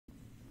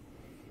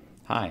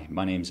Hi,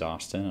 my name's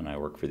Austin and I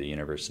work for the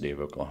University of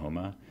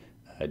Oklahoma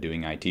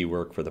doing IT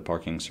work for the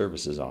Parking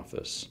Services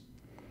Office.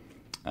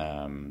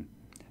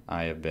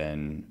 I have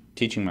been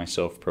teaching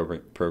myself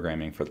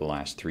programming for the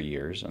last 3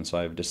 years, and so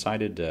I've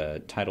decided to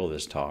title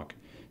this talk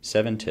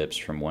 7 Tips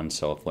from One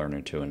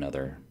Self-Learner to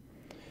Another.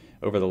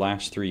 Over the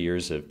last 3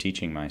 years of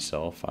teaching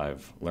myself,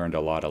 I've learned a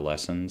lot of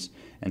lessons,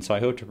 and so I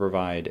hope to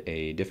provide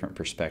a different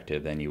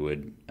perspective than you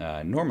would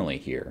normally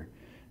hear.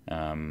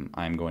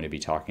 I'm going to be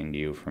talking to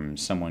you from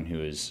someone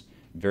who is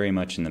very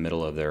much in the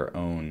middle of their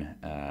own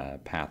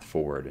path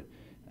forward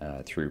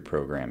through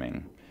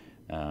programming.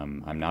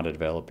 I'm not a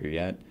developer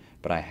yet,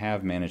 but I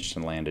have managed to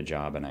land a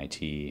job in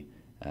IT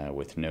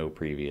with no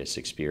previous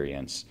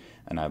experience,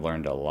 and I've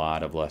learned a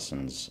lot of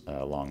lessons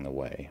along the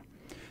way.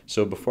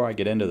 So before I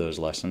get into those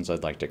lessons,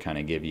 I'd like to kind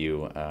of give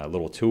you a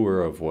little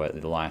tour of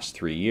what the last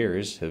 3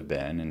 years have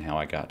been and how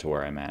I got to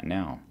where I'm at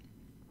now.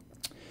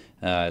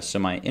 So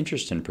my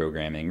interest in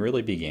programming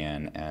really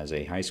began as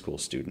a high school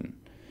student.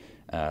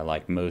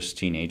 Like most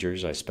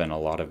teenagers, I spent a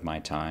lot of my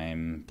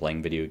time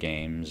playing video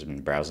games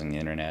and browsing the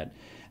internet,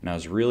 and I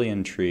was really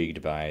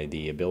intrigued by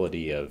the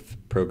ability of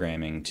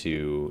programming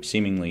to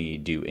seemingly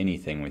do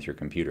anything with your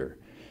computer.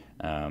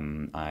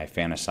 I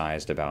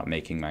fantasized about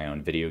making my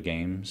own video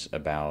games,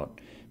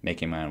 about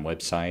making my own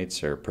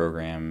websites or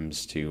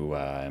programs to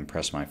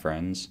impress my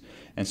friends,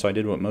 and so I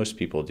did what most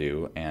people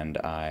do, and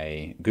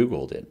I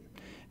Googled it.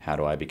 How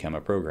do I become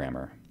a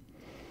programmer?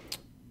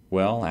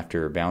 Well,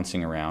 after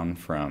bouncing around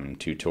from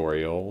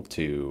tutorial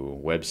to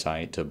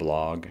website to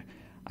blog,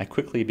 I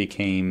quickly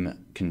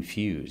became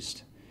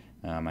confused.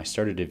 I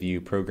started to view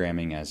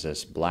programming as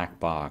this black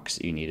box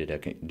you needed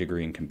a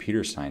degree in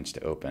computer science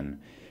to open,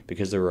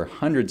 because there were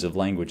hundreds of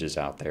languages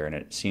out there, and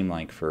it seemed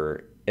like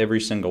for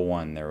every single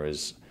one there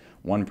was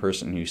one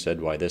person who said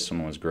why this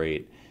one was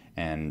great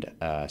and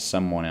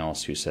someone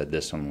else who said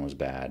this one was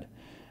bad.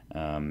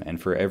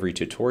 And for every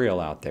tutorial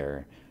out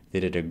there, they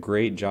did a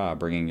great job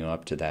bringing you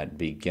up to that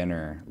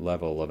beginner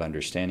level of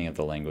understanding of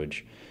the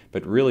language,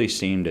 but really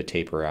seemed to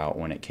taper out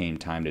when it came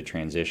time to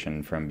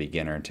transition from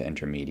beginner to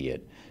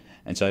intermediate.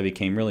 And so I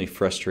became really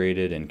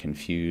frustrated and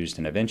confused,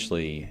 and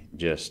eventually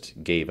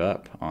just gave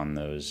up on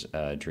those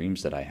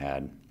dreams that I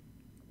had.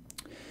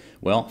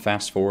 Well,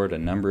 fast forward a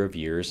number of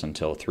years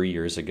until 3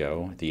 years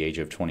ago, at the age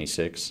of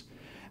 26,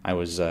 I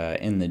was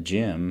in the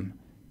gym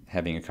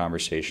having a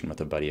conversation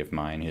with a buddy of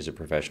mine who's a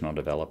professional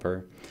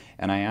developer,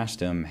 and I asked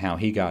him how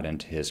he got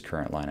into his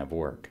current line of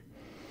work.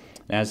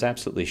 And I was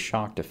absolutely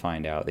shocked to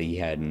find out that he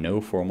had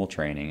no formal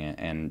training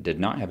and did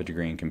not have a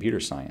degree in computer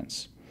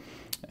science.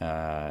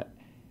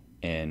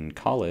 In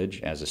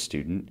college, as a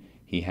student,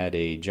 he had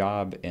a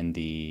job in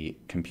the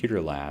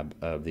computer lab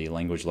of the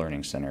Language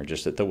Learning Center,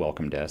 just at the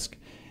welcome desk,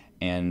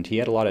 and he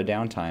had a lot of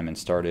downtime and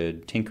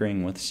started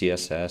tinkering with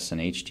CSS and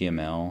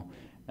HTML,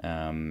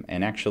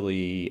 and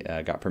actually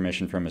got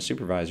permission from a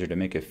supervisor to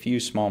make a few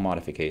small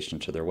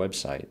modifications to their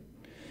website.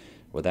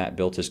 Well, that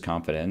built his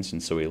confidence,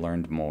 and so he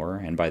learned more,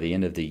 and by the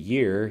end of the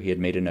year, he had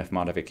made enough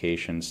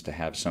modifications to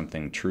have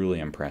something truly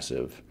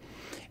impressive.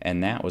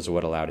 And that was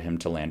what allowed him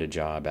to land a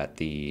job at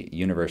the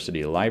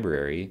university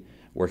library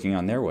working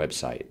on their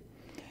website.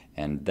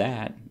 And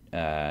that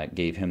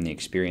gave him the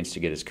experience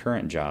to get his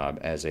current job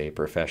as a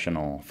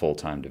professional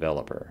full-time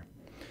developer.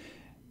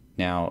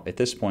 Now, at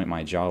this point,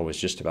 my jaw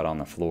was just about on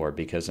the floor,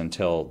 because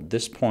until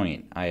this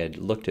point, I had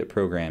looked at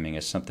programming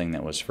as something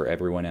that was for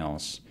everyone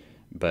else,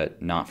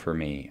 but not for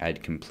me. I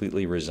had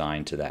completely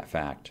resigned to that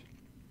fact.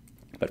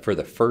 But for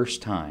the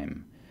first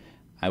time,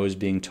 I was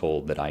being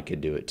told that I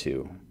could do it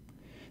too.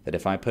 That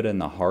if I put in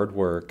the hard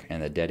work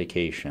and the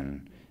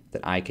dedication,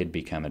 that I could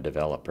become a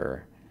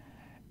developer.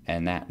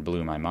 And that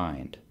blew my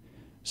mind.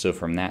 So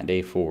from that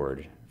day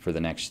forward, for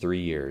the next 3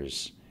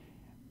 years,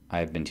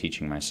 I've been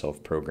teaching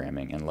myself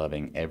programming and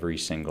loving every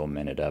single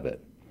minute of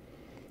it.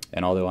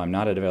 And although I'm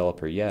not a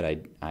developer yet,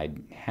 I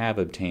have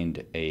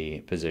obtained a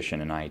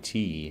position in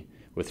IT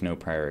with no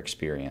prior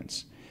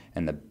experience.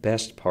 And the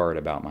best part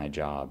about my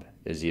job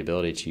is the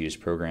ability to use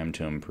program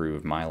to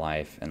improve my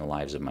life and the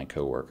lives of my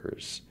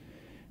coworkers.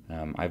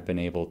 I've been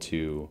able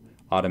to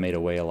automate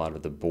away a lot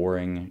of the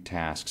boring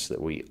tasks that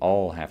we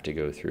all have to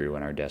go through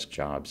in our desk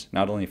jobs,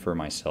 not only for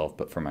myself,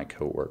 but for my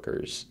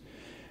coworkers.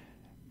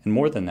 And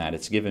more than that,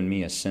 it's given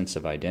me a sense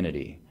of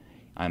identity.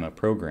 I'm a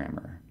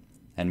programmer.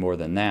 And more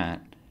than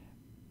that,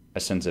 a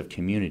sense of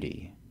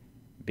community.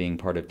 Being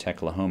part of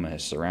Techlahoma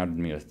has surrounded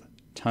me with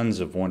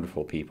tons of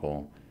wonderful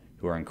people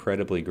who are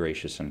incredibly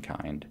gracious and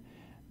kind.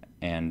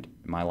 And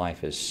my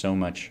life is so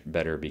much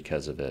better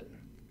because of it.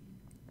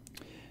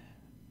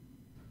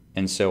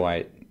 And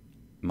so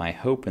my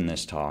hope in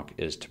this talk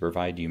is to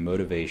provide you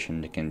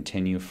motivation to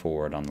continue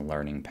forward on the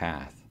learning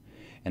path.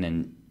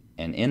 And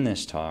in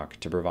this talk,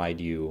 to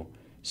provide you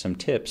some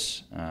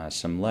tips,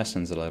 some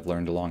lessons that I've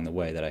learned along the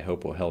way that I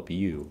hope will help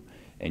you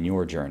in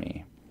your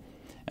journey.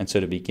 And so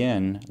to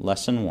begin,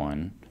 lesson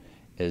 1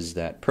 is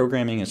that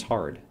programming is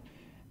hard.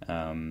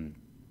 From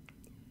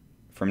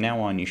now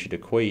on, you should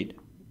equate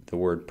the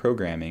word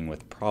programming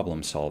with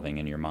problem solving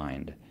in your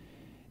mind.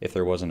 If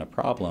there wasn't a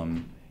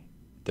problem,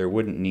 there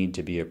wouldn't need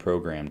to be a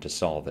program to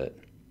solve it.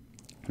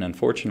 And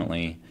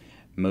unfortunately,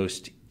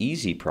 most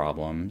easy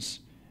problems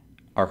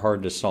are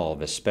hard to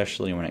solve,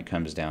 especially when it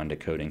comes down to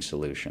coding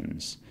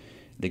solutions.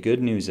 The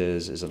good news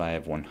is that I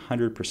have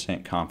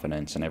 100%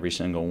 confidence in every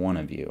single one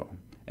of you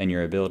and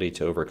your ability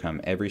to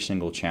overcome every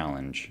single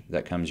challenge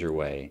that comes your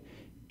way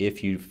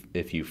if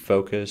you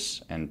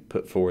focus and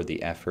put forward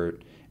the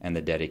effort and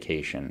the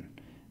dedication.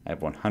 I have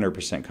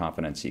 100%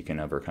 confidence you can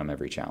overcome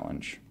every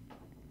challenge.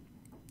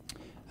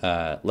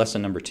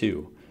 Lesson number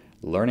 2,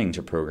 learning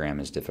to program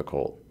is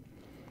difficult.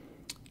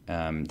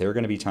 There are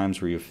going to be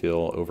times where you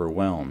feel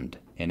overwhelmed,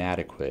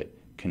 inadequate,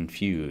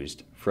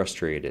 confused,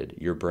 frustrated.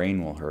 Your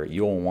brain will hurt.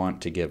 You'll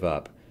want to give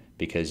up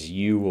because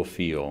you will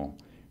feel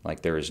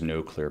like there is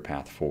no clear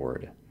path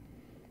forward.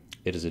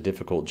 It is a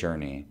difficult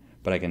journey,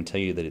 but I can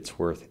tell you that it's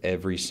worth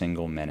every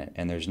single minute,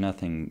 and there's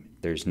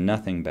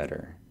nothing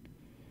better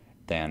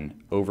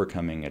than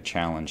overcoming a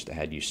challenge that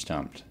had you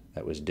stumped,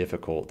 that was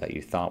difficult, that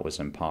you thought was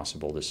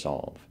impossible to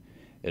solve.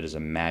 It is a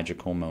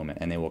magical moment,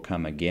 and they will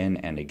come again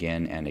and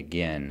again and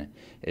again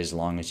as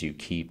long as you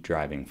keep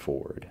driving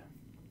forward.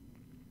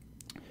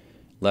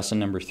 Lesson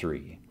number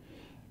 3,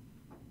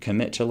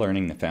 commit to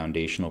learning the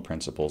foundational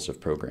principles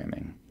of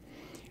programming.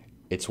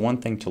 It's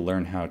one thing to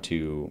learn how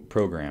to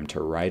program,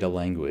 to write a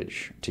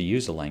language, to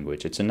use a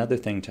language. It's another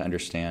thing to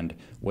understand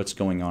what's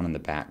going on in the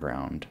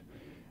background.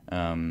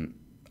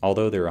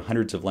 Although there are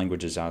hundreds of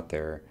languages out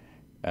there,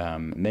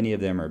 many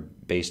of them are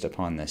based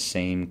upon the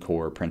same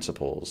core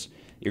principles.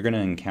 You're going to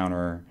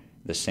encounter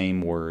the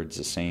same words,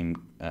 the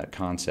same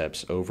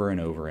concepts over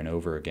and over and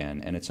over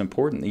again, and it's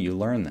important that you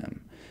learn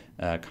them.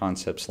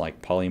 Concepts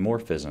like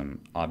polymorphism,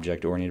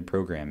 object-oriented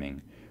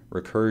programming,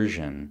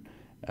 recursion,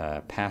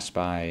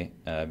 pass-by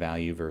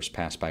value versus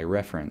pass-by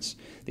reference.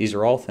 These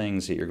are all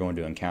things that you're going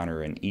to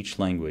encounter in each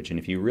language, and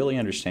if you really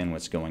understand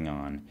what's going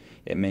on,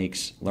 it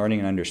makes learning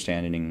and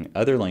understanding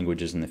other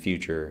languages in the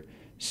future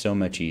so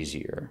much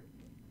easier.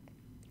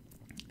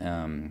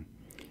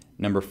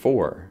 Number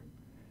 4,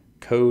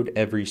 code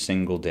every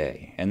single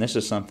day. And this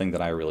is something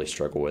that I really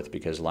struggle with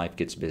because life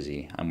gets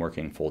busy. I'm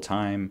working full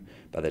time.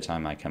 By the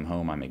time I come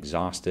home, I'm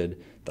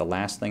exhausted. The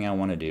last thing I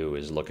want to do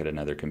is look at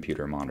another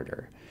computer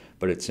monitor.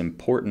 But it's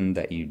important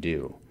that you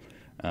do.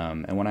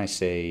 And when I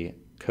say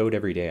code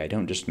every day, I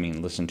don't just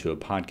mean listen to a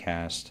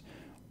podcast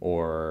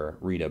or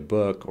read a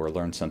book or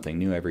learn something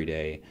new every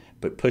day,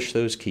 but push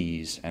those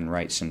keys and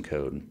write some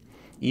code.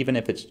 Even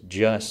if it's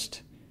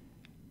just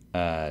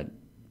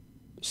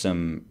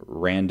some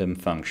random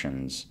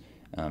functions,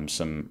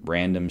 some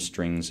random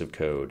strings of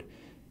code,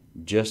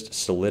 just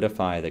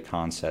solidify the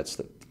concepts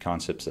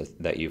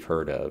that you've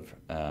heard of.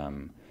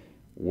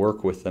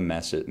 Work with the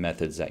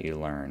methods that you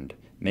learned.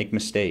 Make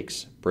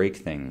mistakes, break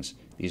things.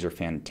 These are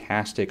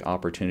fantastic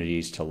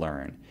opportunities to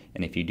learn.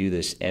 And if you do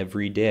this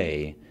every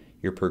day,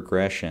 your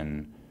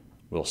progression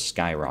will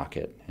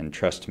skyrocket. And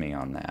trust me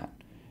on that.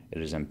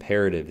 It is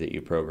imperative that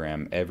you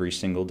program every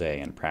single day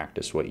and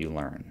practice what you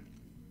learn.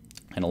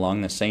 And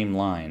along the same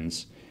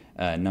lines,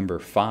 tip number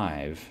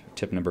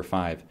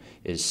 5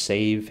 is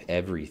save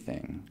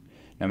everything.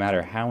 No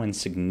matter how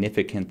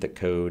insignificant the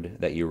code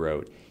that you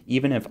wrote,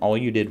 even if all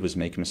you did was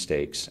make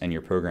mistakes and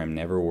your program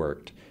never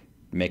worked,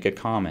 make a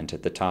comment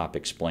at the top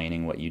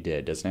explaining what you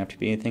did. Doesn't have to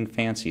be anything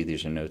fancy.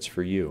 These are notes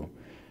for you.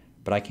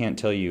 But I can't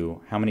tell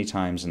you how many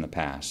times in the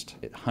past,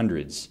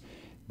 hundreds,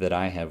 that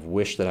I have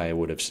wished that I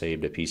would have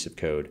saved a piece of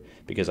code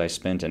because I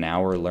spent an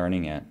hour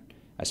learning it.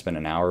 I spent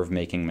an hour of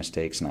making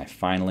mistakes and I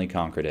finally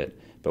conquered it.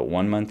 But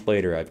 1 month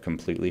later, I've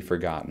completely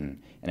forgotten.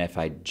 And if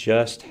I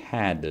just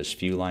had those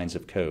few lines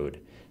of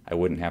code, I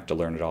wouldn't have to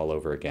learn it all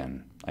over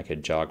again. I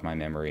could jog my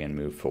memory and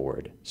move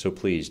forward. So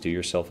please do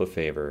yourself a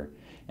favor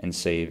and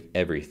save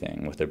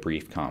everything with a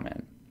brief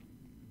comment.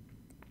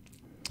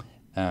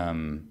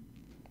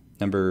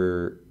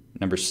 Number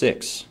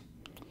 6,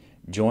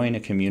 join a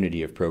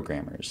community of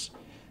programmers.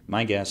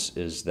 My guess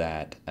is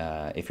that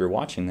if you're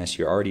watching this,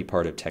 you're already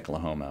part of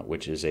Techlahoma,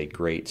 which is a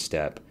great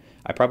step.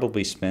 I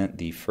probably spent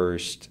the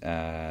first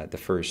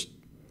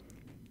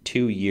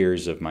 2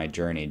 years of my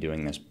journey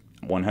doing this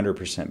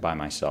 100% by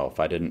myself.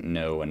 I didn't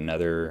know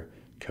another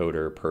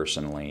coder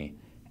personally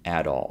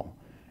at all.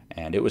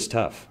 And it was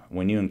tough.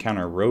 When you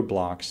encounter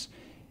roadblocks,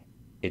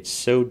 it's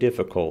so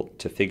difficult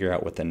to figure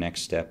out what the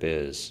next step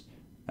is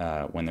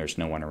when there's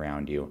no one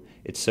around you.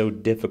 It's so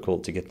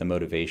difficult to get the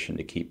motivation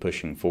to keep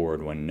pushing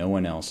forward when no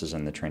one else is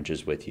in the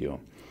trenches with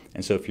you.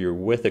 And so if you're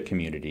with a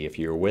community, if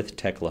you're with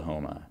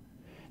Techlahoma,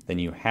 then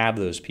you have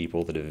those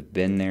people that have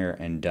been there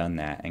and done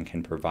that and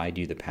can provide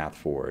you the path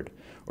forward.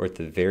 Or at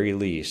the very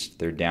least,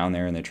 they're down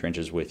there in the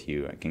trenches with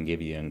you and can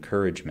give you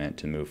encouragement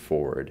to move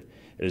forward.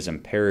 It is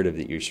imperative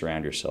that you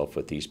surround yourself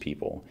with these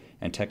people.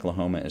 And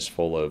Techlahoma is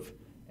full of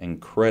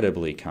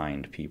incredibly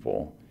kind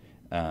people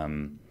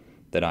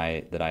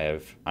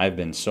I've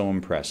been so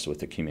impressed with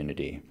the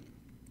community.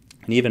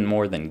 And even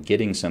more than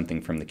getting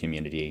something from the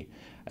community,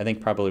 I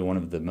think probably one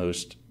of the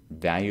most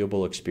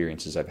valuable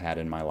experiences I've had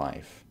in my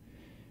life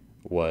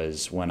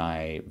was when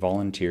I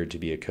volunteered to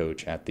be a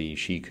coach at the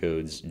She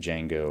Codes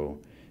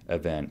Django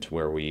event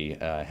where we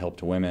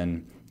helped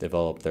women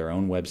develop their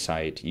own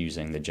website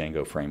using the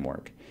Django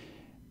framework.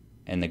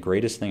 And the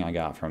greatest thing I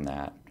got from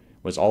that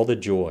was all the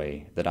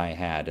joy that I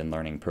had in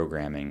learning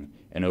programming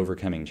and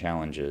overcoming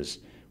challenges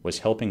was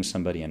helping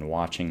somebody and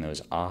watching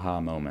those aha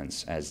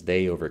moments as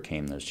they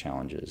overcame those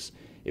challenges.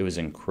 It was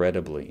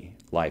incredibly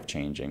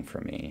life-changing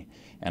for me,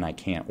 and I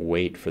can't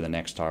wait for the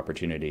next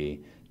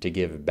opportunity to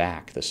give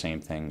back the same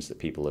things that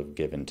people have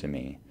given to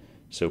me.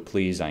 So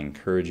please, I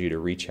encourage you to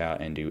reach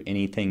out and do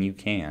anything you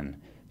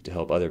can to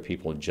help other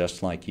people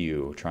just like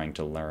you trying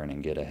to learn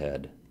and get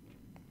ahead.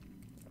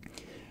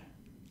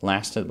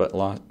 Last but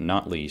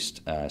not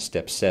least,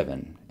 step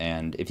 7.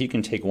 And if you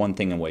can take one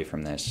thing away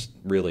from this,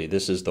 really,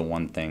 this is the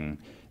one thing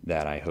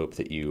that I hope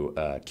that you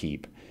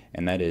keep,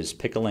 and that is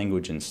pick a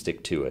language and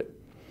stick to it.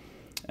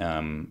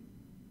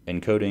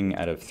 In coding,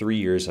 out of 3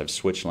 years, I've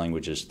switched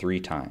languages 3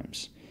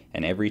 times,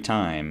 and every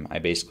time I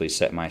basically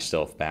set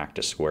myself back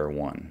to square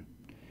one.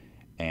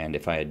 And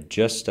if I had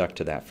just stuck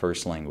to that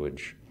first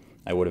language,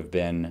 I would have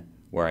been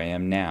where I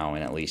am now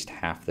in at least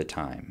half the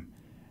time.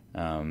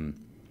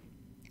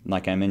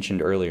 Like I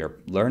mentioned earlier,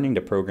 learning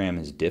to program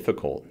is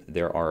difficult.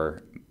 There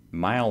are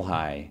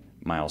mile-high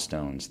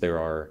milestones. There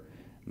are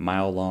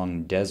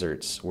mile-long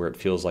deserts where it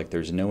feels like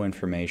there's no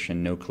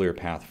information, no clear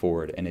path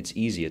forward, and it's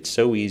easy. It's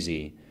so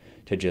easy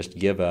to just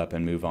give up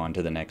and move on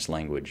to the next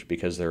language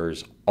because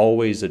there's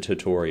always a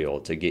tutorial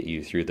to get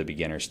you through the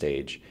beginner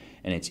stage.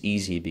 And it's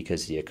easy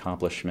because the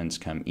accomplishments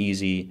come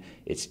easy,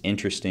 it's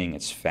interesting,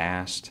 it's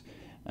fast.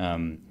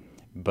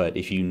 But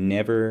if you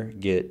never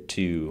get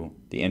to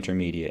the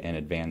intermediate and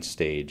advanced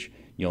stage,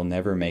 you'll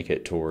never make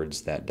it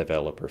towards that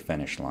developer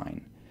finish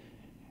line.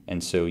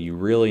 And so you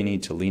really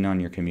need to lean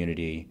on your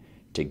community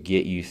to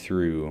get you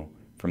through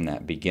from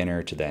that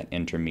beginner to that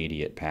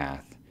intermediate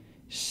path.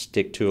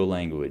 Stick to a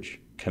language,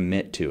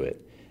 commit to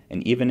it.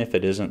 And even if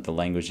it isn't the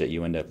language that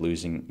you end up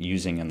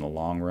using in the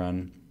long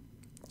run,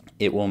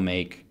 it will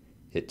make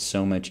it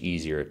so much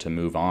easier to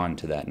move on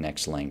to that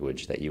next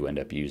language that you end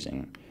up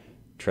using.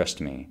 Trust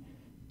me,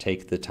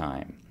 take the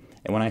time.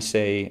 And when I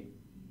say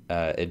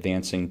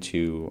advancing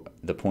to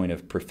the point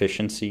of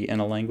proficiency in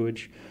a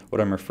language, what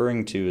I'm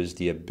referring to is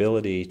the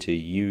ability to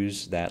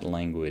use that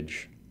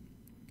language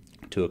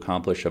to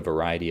accomplish a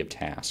variety of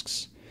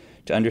tasks,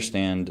 to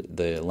understand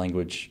the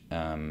language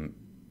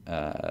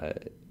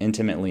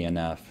intimately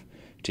enough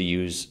to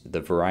use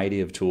the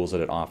variety of tools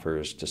that it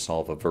offers to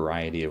solve a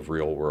variety of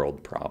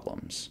real-world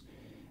problems.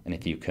 And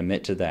if you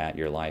commit to that,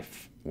 your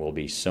life will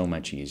be so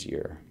much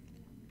easier.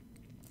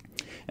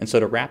 And so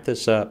to wrap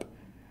this up,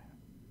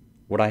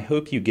 what I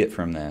hope you get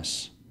from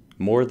this,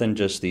 more than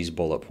just these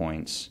bullet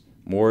points,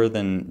 more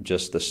than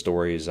just the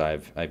stories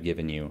I've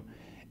given you,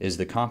 is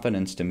the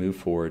confidence to move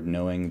forward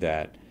knowing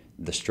that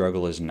the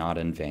struggle is not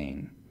in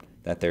vain,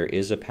 that there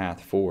is a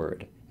path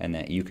forward, and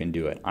that you can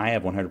do it. I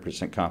have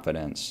 100%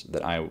 confidence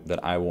that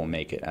I will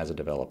make it as a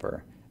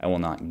developer. I will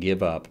not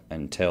give up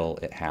until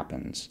it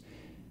happens.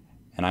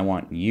 And I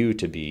want you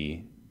to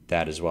be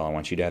that as well. I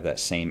want you to have that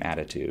same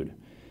attitude.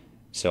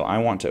 So I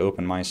want to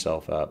open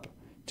myself up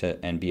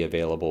and be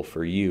available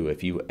for you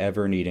if you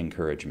ever need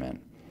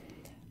encouragement.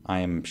 I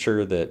am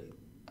sure that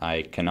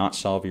I cannot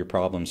solve your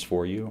problems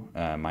for you.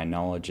 My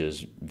knowledge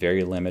is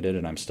very limited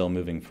and I'm still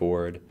moving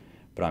forward,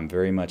 but I'm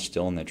very much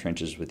still in the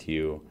trenches with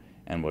you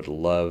and would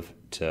love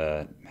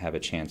to have a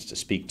chance to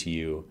speak to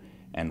you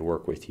and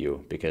work with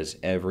you, because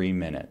every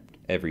minute,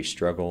 every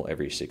struggle,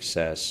 every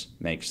success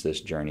makes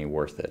this journey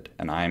worth it,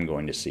 and I'm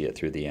going to see it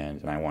through the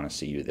end, and I want to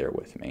see you there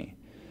with me.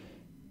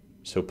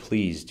 So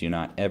please do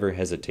not ever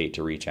hesitate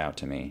to reach out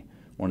to me.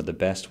 One of the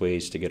best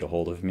ways to get a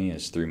hold of me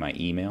is through my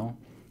email,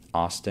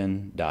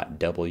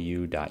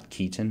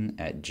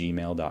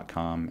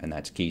 austin.w.keeton@gmail.com, and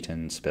that's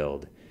Keeton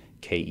spelled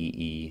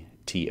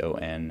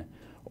Keeton,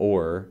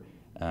 or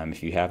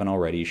if you haven't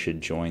already, you should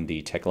join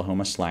the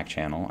Techlahoma Slack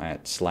channel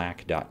at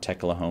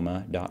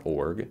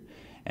slack.techlahoma.org,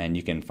 and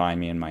you can find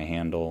me in my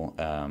handle,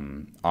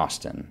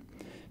 Austin.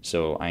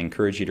 So I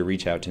encourage you to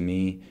reach out to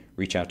me,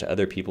 reach out to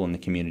other people in the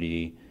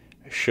community,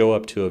 show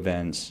up to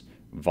events,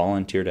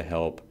 volunteer to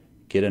help,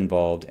 get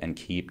involved, and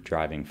keep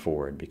driving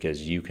forward,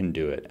 because you can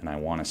do it, and I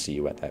want to see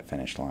you at that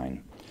finish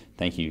line.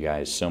 Thank you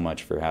guys so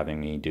much for having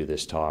me do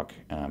this talk.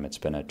 It's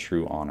been a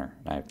true honor.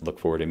 I look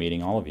forward to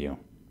meeting all of you.